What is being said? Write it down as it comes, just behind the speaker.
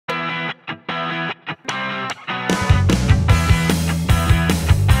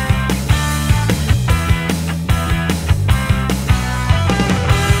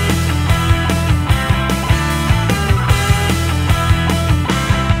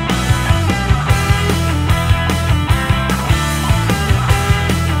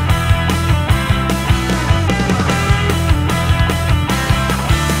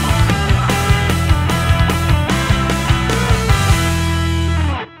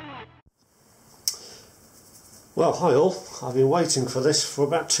Well, hi all. I've been waiting for this for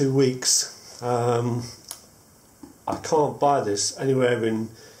about 2 weeks. I can't buy this anywhere in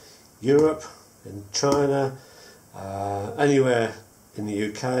Europe, in China, anywhere in the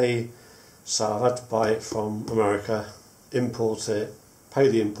UK, so I've had to buy it from America, import it, pay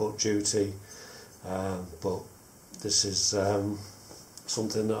the import duty, but this is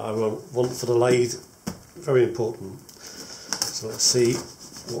something that I want for the lathe, very important. So let's see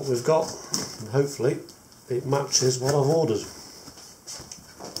what we've got, and hopefully it matches what I've ordered.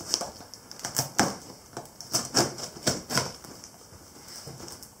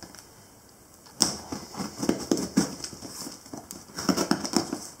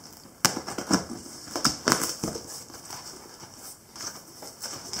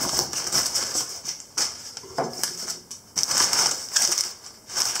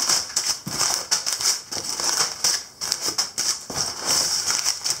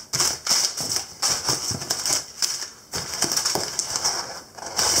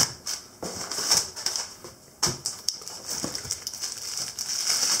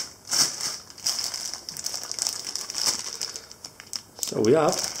 So we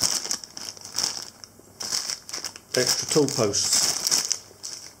have extra tool posts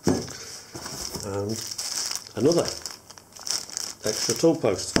and another extra tool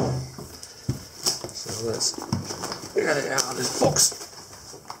post. So let's get it out of this box.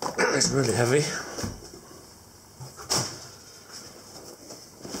 It's really heavy.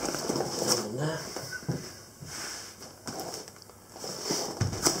 And there.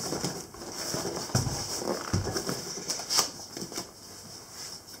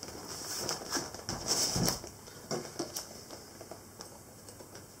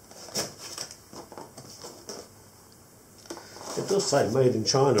 It does say made in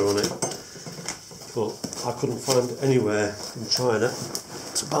China on it, but I couldn't find anywhere in China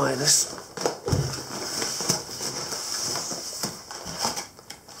to buy this.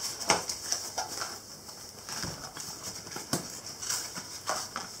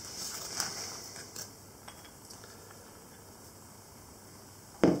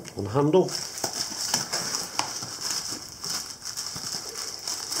 On handle,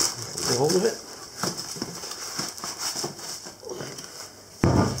 get hold of it.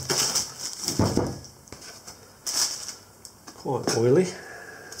 Quite oily.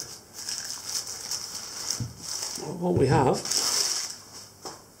 What we have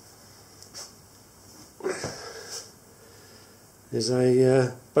is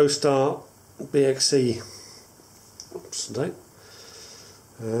a BOSTAR BXA today.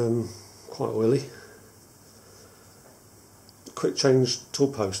 Quite oily. Quick change tool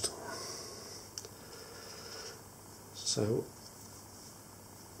post. So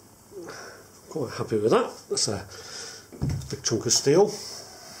quite happy with that. That's a big chunk of steel.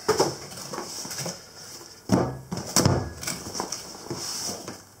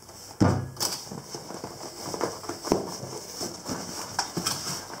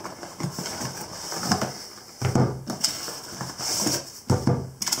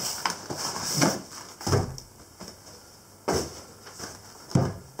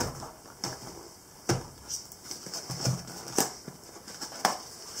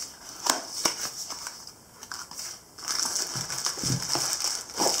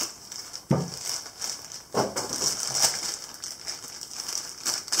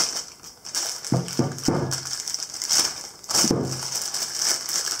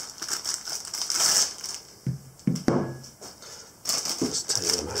 Let's take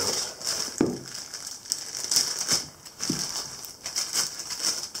them out.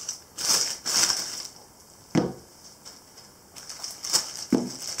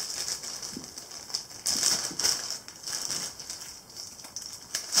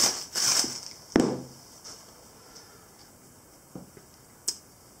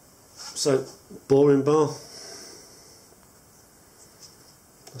 So, boring bar.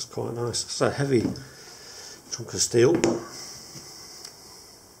 That's quite nice. It's a heavy chunk of steel.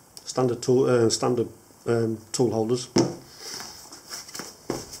 Standard tool holders.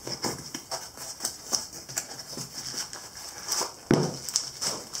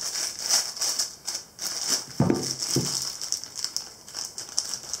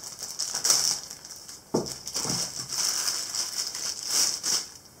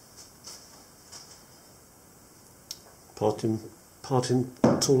 Parting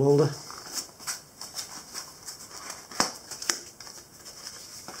tool holder.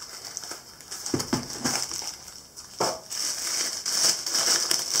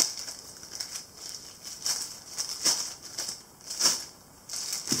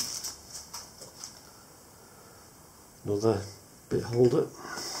 Another bit holder,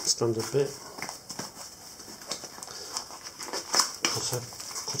 standard bit.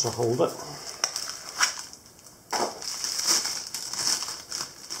 cutter holder.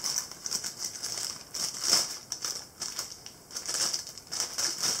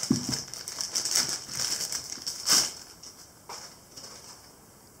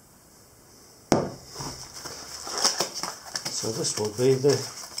 So this will be the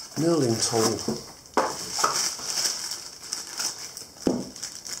milling tool.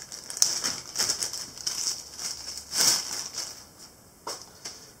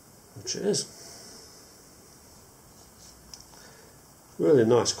 Which it is. Really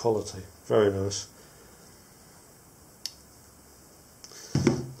nice quality, very nice.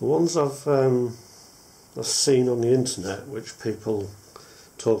 The ones I've seen on the internet, which people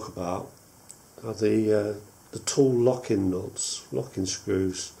talk about, are the tool locking nuts, locking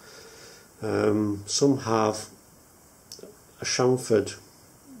screws. Some have a chamfered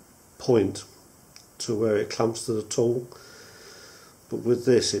point to where it clamps to the tool, but with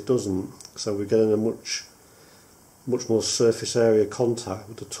this it doesn't, so we're getting a much more surface area contact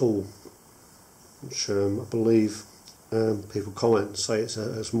with the tool, which I believe people comment and say it's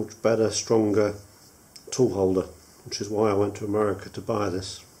a much better, stronger tool holder, which is why I went to America to buy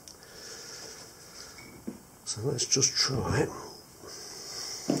this. So let's just try it.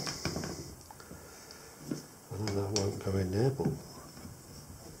 I know that won't go in there, but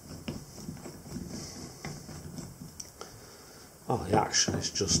oh, the action is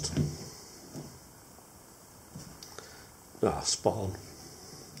just spot on.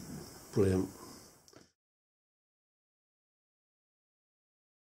 Brilliant.